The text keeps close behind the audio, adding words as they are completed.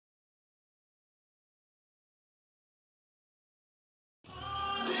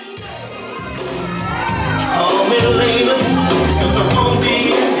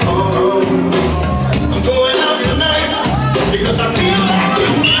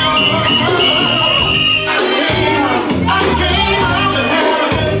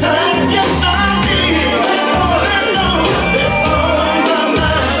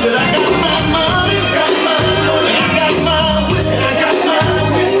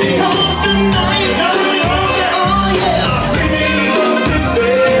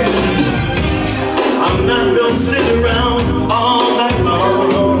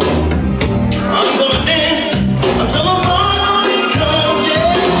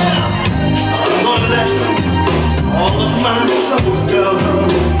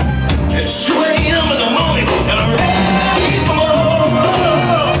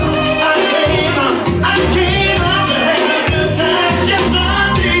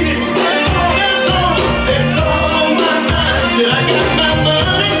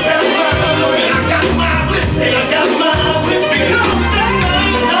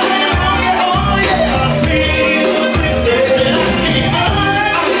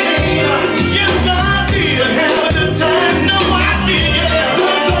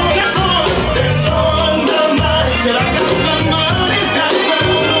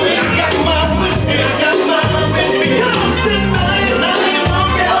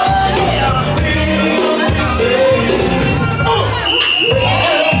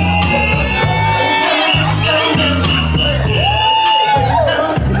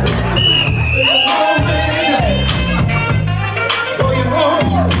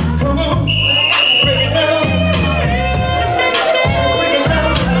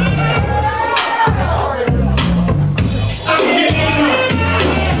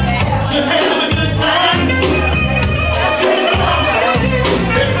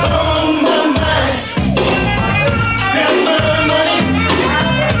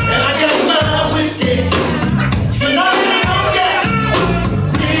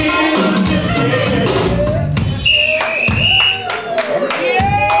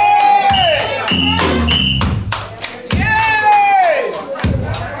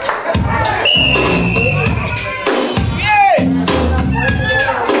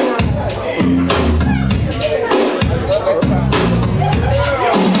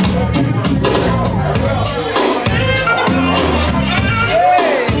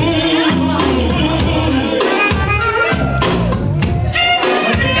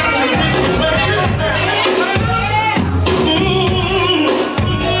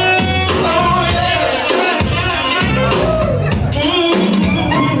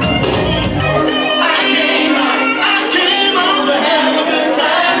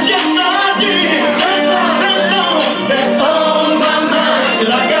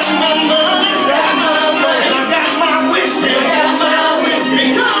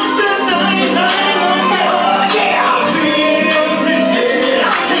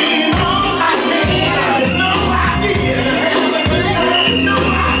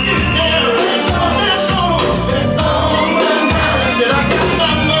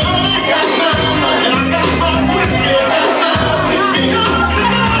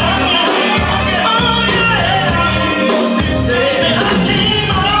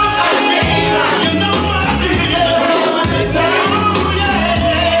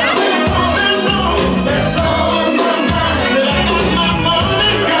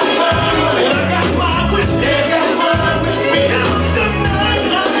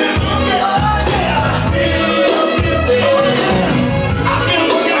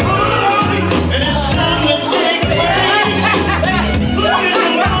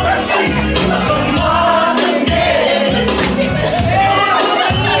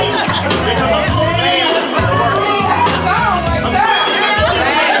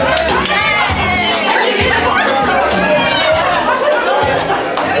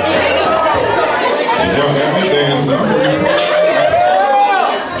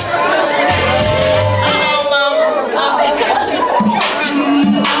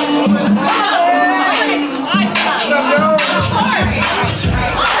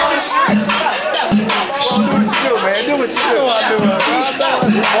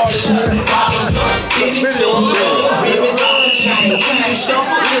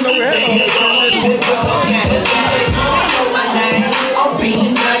shuffle is a dance. Let's go, okay, let's go. I know my name, I'm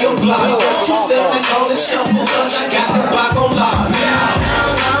beating down your block. Two-step and call it shuffle, cause I got the block on lock.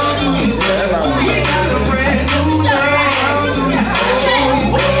 We got a brand new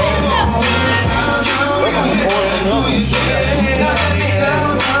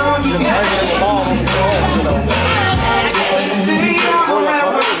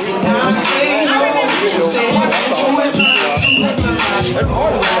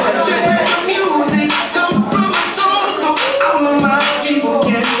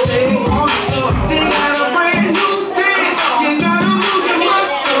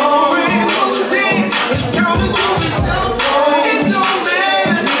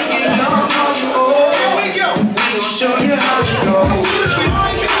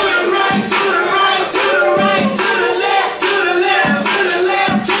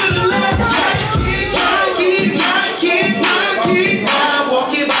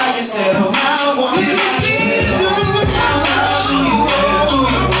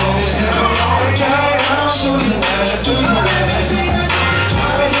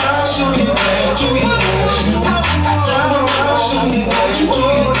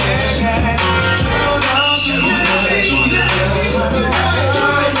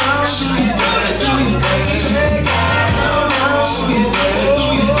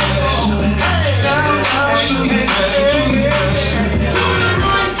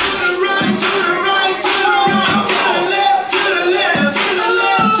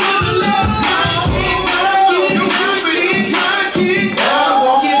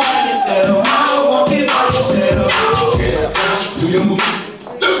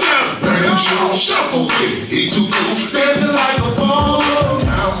shuffle with he too cool, dancing like a fool.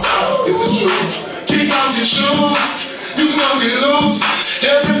 Down south, this is true. Kick off your shoes, you gon' get loose.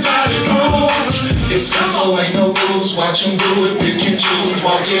 Everybody knows it's so ain't no rules. Watch him do it, pick and choose.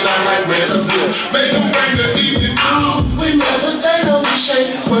 Walk it out like residue. Make them bring the evening blues. We meditate or we shake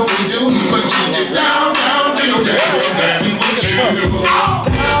when we do, but you get down, down, do your dance, dancing with you. Down,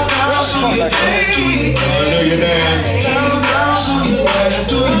 down, show your dance. I know you dance. Down, down, show your dance.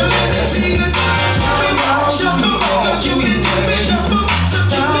 Do your dance.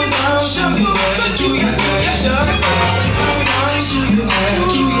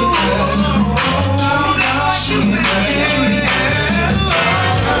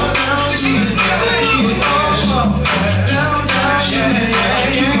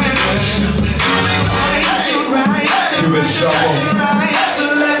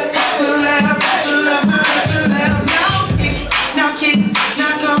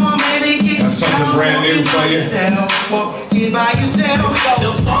 Brand new for you. The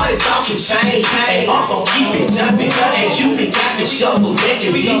party's off and change. I'm gon' keep it jumping. And you been got the shovel. Let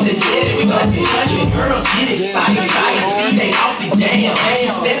your business let it up and touching. Girls get excited. See they off the damn. You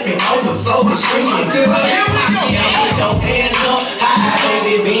stepping on the floor and screaming. Girl, put your hands up high,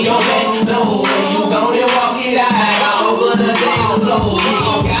 baby. Be your man low. You gonna walk it out over the dance floor. You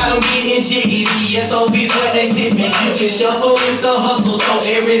gon' got them getting jiggy. The SOBs when they sipping. You can shuffle is the hustle, so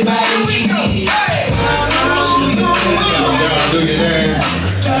everybody keep it. Do your dance.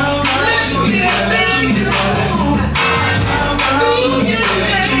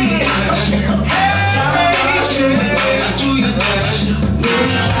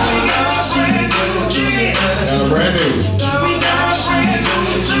 Brand new.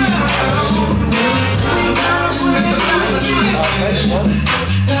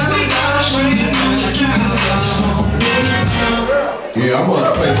 Yeah, I'm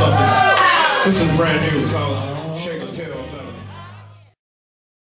gonna play something. This is brand new.